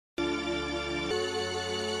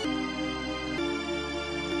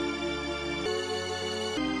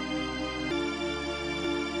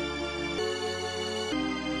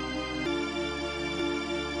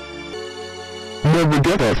Never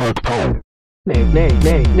get that fuck pal. Nay, nay,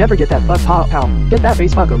 nay, never get that fuck pal. Get that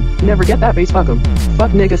face, fuck 'em. Never get that face, fuck 'em.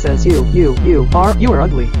 Fuck nigga says you are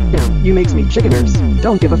ugly. Damn, you makes me chickeners.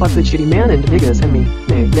 Don't give a fuck the shitty man and niggas and me.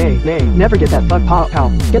 Nay, nay, nay, never get that fuck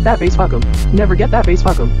pal. Get that face, fuck 'em. Never get that face,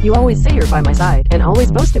 fuck 'em. You always say you're by my side, and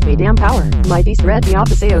always boast of me damn power. My beast read the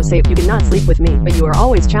opposite say you cannot sleep with me, but you are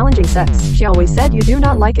always challenging sex. She always said you do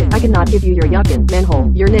not like it. I cannot give you your yuckin'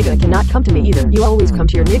 manhole. Your nigga cannot come to me either. You always come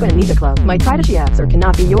to your nigga and nigga club. My try to she acts or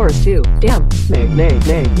cannot be yours too. Damn. Nay, nay,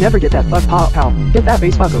 nay, never get that fuck pal. Get that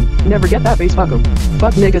face, fuck 'em. Never get that face, fuck 'em.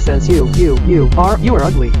 Fuck nigga says you are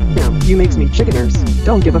ugly. Damn, you makes me chickeners.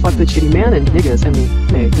 Don't give a fuck the shitty man and niggas and me.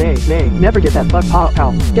 Nay, nay, nay, never get that fuck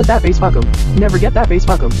pal. Get that face, fuck 'em. Never get that face,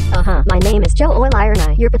 fuck 'em. My name is Joe Oil Iron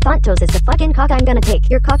Eye. Your pathontos is the fucking cock I'm gonna take.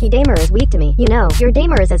 Your cocky damer is weak to me. You know, your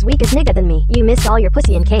damer is as weak as nigga than me. You missed all your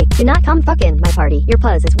pussy and cake. Do not come fucking my party. Your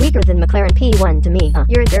puzz is weaker than McLaren P1 to me.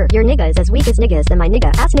 You're a dirt. Your nigga is as weak as niggas than my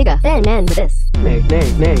nigga. Ass nigga. Then end with this. Nay,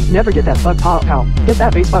 nay, nay, never get that fuck pal. Get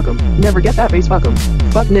that face, fuck 'em. Never get that face, fuck 'em.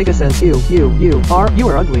 Fuck nigga says you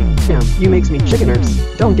are ugly. Damn, you makes me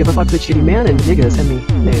chickeners. Don't give a fuck the shitty man and niggas and me.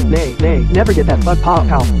 Nay, nay, nay, never get that fuck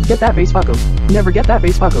pal. Get that face, fuck 'em. Never get that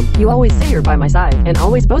face, fuck 'em. You always say you're by my side, and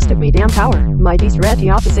always boast of me damn power. My beast read the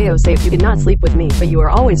opposite say you cannot sleep with me, but you are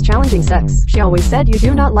always challenging sex. She always said you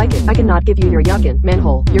do not like it. I cannot give you your yuckin'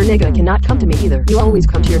 manhole. Your nigga cannot come to me either. You always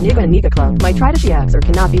come to your nigga and nigga club. My try to she acts or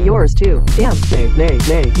cannot be yours too. Damn. Nay, nay,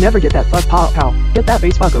 nay, never get that fuck pal. Get that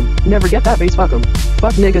face, fuck 'em. Never get that face, fuck 'em.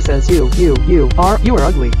 Fuck nigga says you are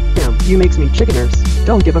ugly. Damn, you makes me chickeners.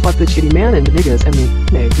 Don't give a fuck the shitty man and niggas and me.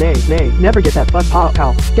 Nay, nay, nay, never get that fuck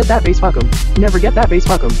pal. Get that face, fuck 'em. Never get that face,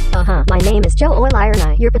 fuck 'em. My name is Joe Oil Iron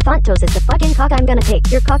Eye. Your pathontos is the fucking cock I'm gonna take.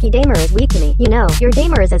 Your cocky damer is weak to me. You know, your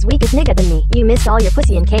damer is as weak as nigga than me. You missed all your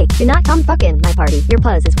pussy and cake. Do not come fucking my party. Your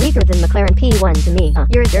puzz is weaker than McLaren P1 to me.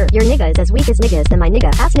 You're a dirt. Your nigga is as weak as niggas than my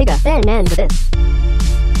nigga. Ass nigga. Then end with this.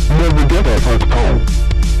 Never get that fuck pal.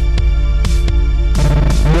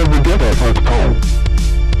 Never get that fuck pal.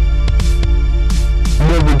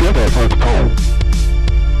 Never get that fuck pal.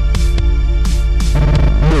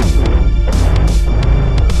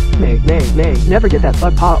 Nay, nay, nay, never get that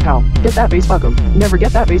fuck pal. Get that face, fuck 'em. Never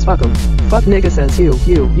get that face, fuck 'em. Fuck nigga says you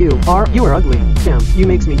are ugly. Damn, you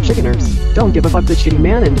makes me chickeners. Don't give a fuck the shitty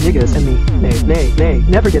man and niggas and me. Nay, nay, nay,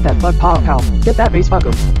 never get that fuck pal. Get that face, fuck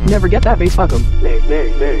 'em. Never get that face, fuck 'em. Nay,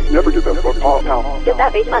 nay, nay, never get that fuck pal. Get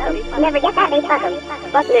that face, fuck 'em. Never get that face, fuck 'em.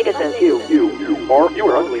 Fuck nigga says you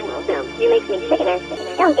are ugly. Damn, You makes me chickeners.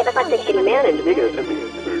 Don't give a fuck the shitty man and niggas and me.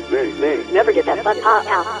 Nay, nay, never get that fuck pal.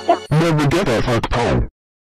 Never get that fuck pal.